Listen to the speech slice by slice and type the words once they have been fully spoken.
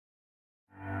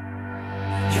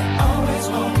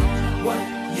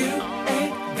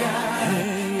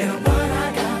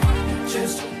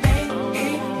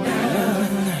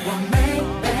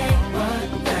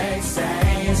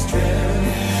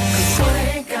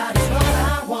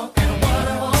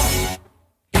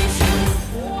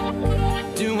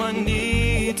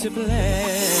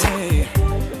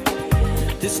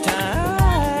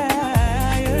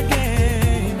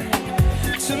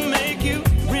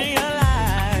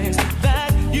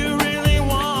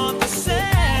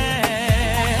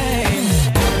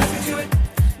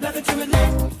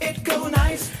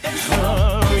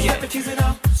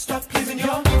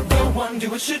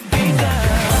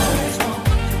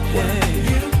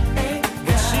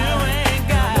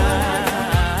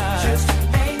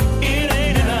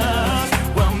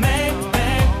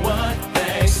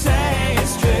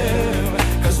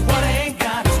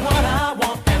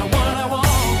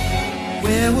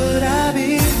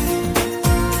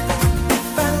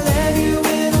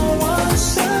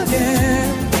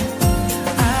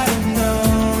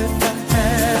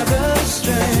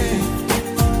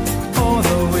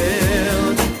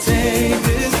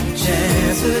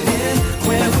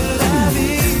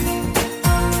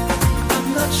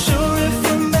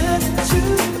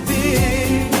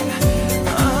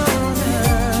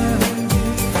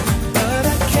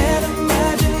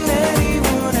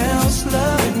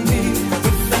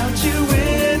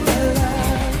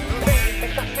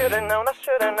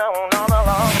have known all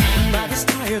along. By this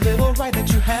tired little ride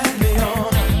that you had me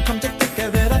on, come to think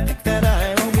of it, I think that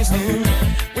I always knew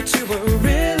what you were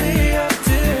really up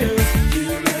to. You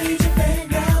made your bed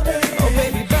now, baby. Oh,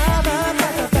 baby, bye, bye,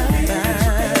 bye, bye,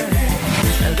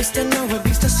 bye. At least I know, at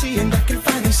least I see, and I can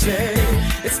finally say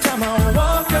it's time I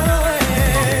walk away.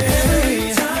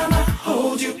 Every time I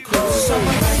hold you close, I'm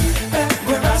right back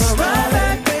where I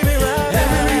started, baby, right.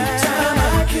 Every time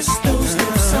I kiss those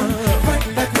lips, I'm right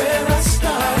back where I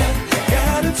started.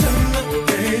 Gotta turn the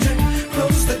page and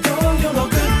close the door. You're no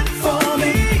good for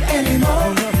me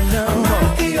anymore. I'm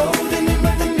not the old and you're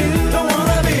not the new. Don't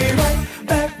wanna be right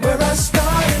back where I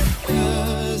started.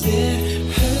 'Cause it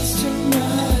hurts too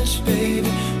much,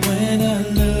 baby, when I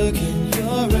look in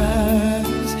your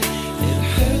eyes. It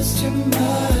hurts too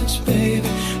much, baby.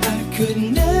 I could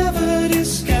never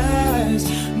disguise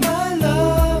my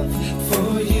love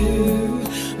for you.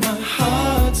 My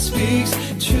heart speaks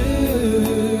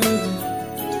true.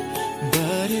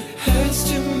 But it hurts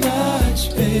too much,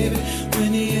 baby,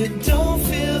 when you don't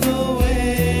feel the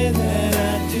way that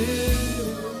I do.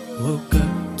 Woke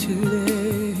up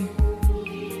today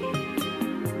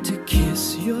to kiss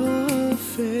your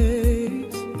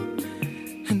face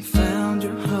and found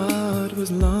your heart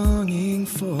was longing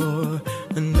for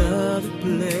another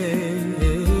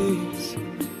place.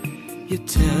 You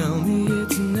tell me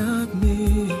it's not me,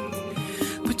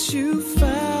 but you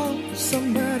found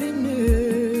somebody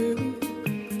new.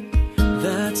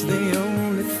 That's the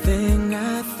only thing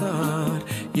I thought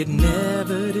you'd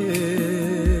never do.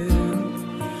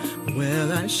 Well,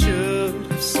 I should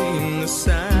have seen the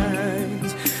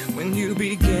signs when you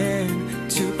began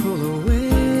to pull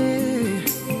away.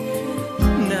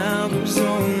 Now there's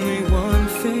only one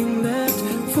thing left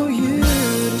for you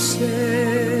to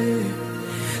say.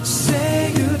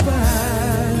 Say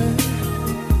goodbye.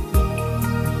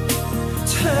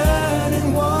 Turn and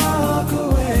walk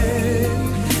away.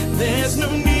 There's no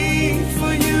need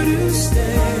for you to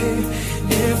stay.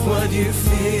 If what you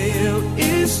feel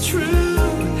is true,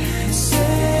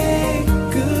 say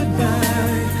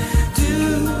goodbye. Do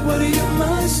what you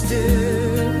must do.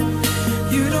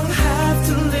 You don't have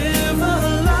to live a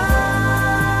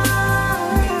lie.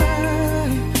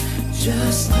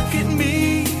 Just look at me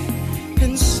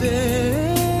and say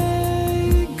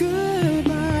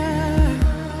goodbye.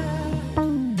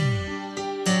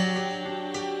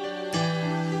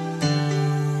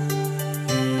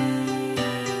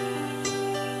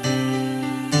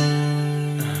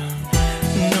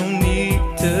 No need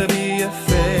to be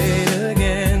afraid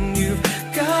again. You've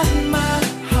got my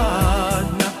heart.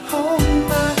 Now hold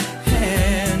my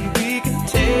hand. We can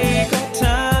take our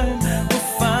time. We'll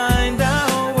find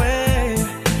our way.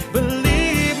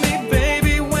 Believe me,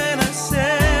 baby, when I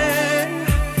say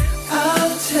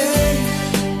I'll take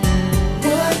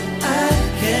what I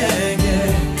can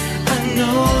get. I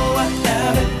know I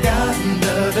haven't gotten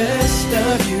the best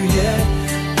of you yet.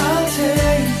 I'll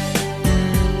take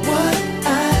what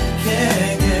I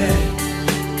can get.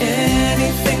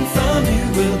 Anything from you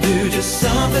will do. Just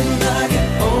something I can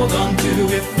hold on to.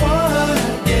 If what I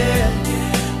get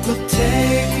will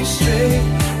take you straight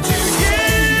to you.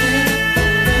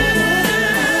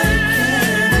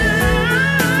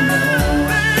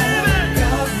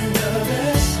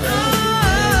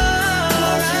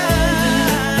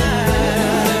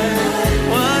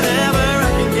 Whatever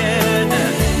I can get,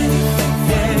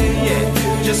 yeah, yeah,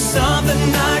 just something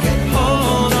I can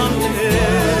hold on to.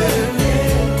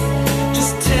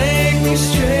 Just take me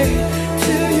straight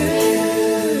to you.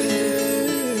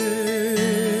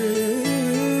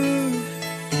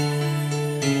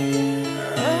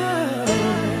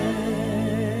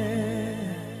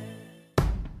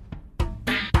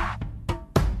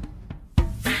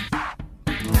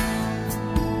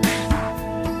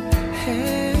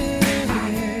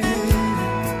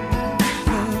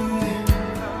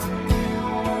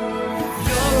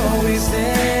 You're always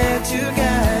there to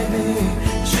guide me,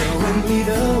 showing me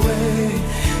the way,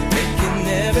 making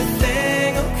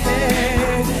everything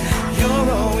okay. You're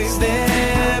always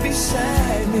there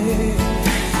beside me,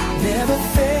 never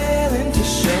failing to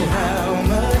show how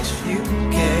much you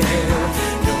care.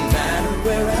 No matter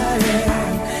where I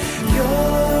am,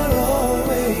 you're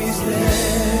always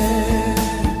there.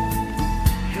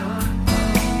 You're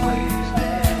always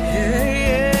there. Yeah,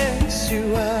 yes, you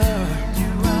are.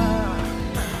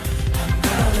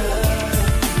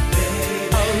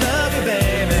 I'll love you,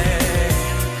 baby,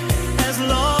 as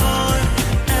long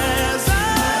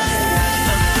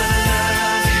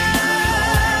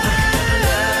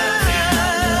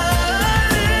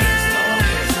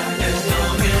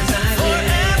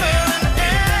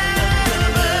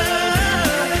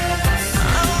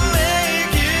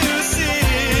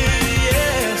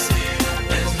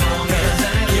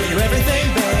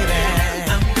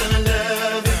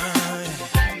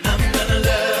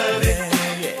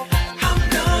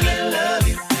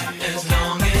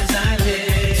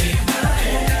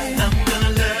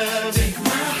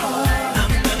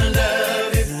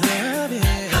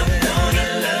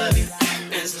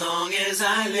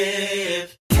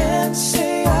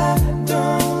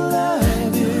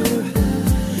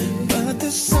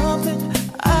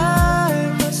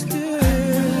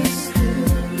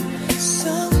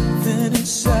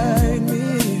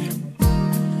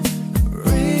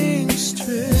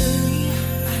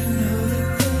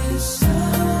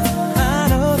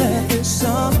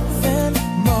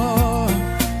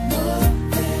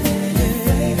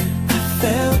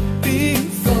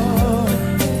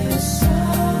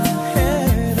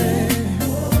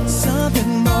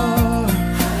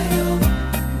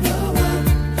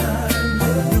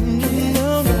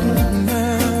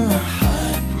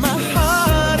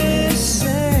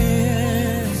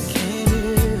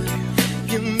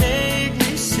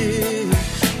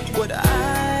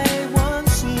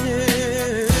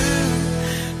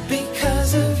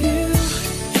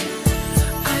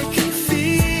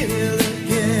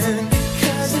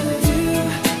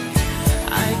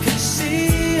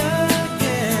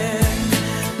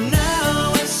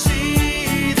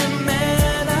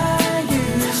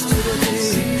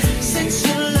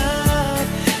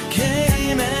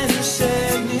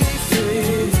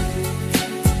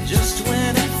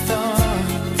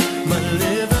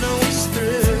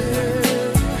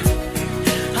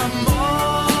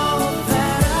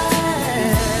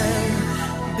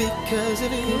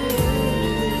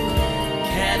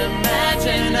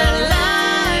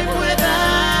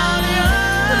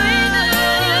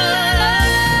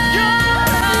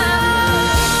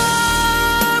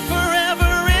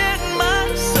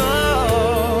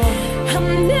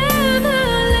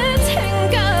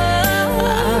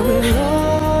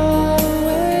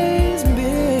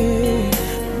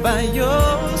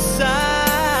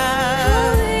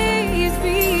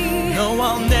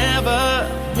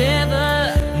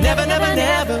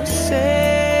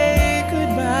say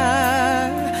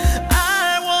goodbye.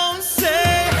 I won't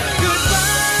say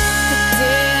goodbye. The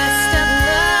day I stopped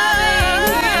loving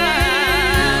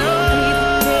you,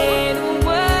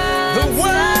 The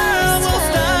world will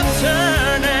stop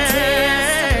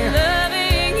turning.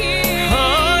 loving you,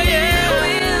 Oh yeah,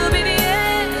 will be the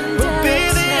end will be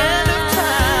of the end of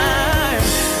time.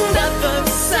 Not the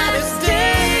saddest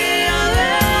day I'll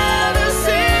ever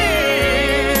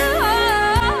see.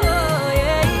 Oh,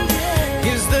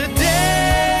 yeah. Is the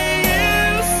day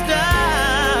you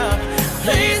stop.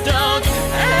 Please don't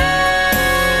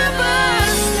ever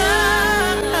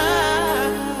stop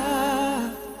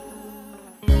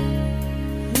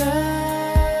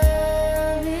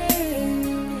loving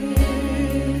me.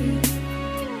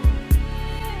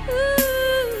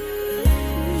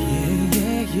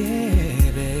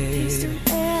 Yeah, babe.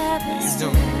 Please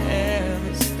don't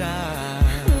ever stop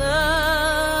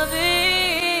Loving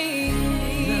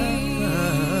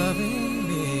loving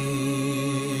me.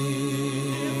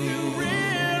 If you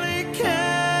really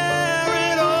care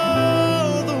it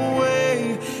all the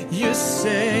way you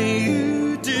say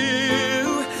you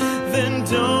do, then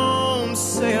don't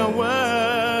say a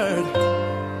word.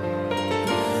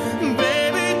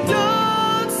 Baby,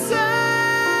 don't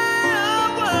say a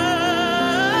word.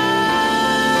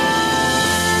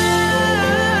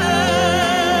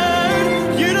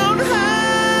 You don't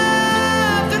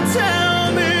have to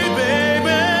tell me,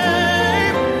 baby.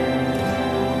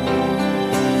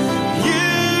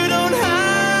 You don't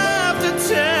have to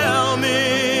tell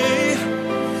me,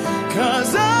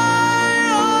 'cause I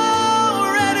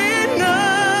already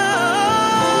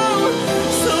know.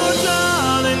 So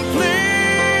darling,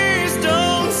 please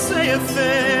don't say a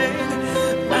thing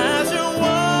as you're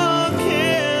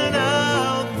walking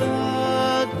out the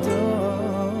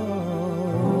door.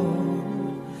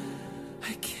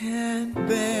 I can't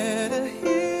bear to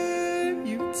hear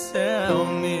you tell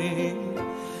me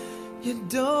you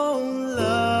don't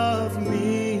love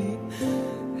me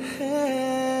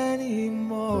anymore.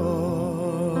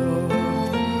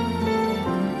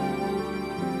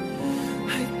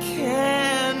 I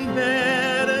can't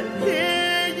bear to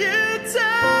hear you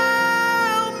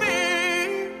tell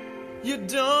me you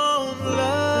don't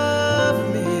love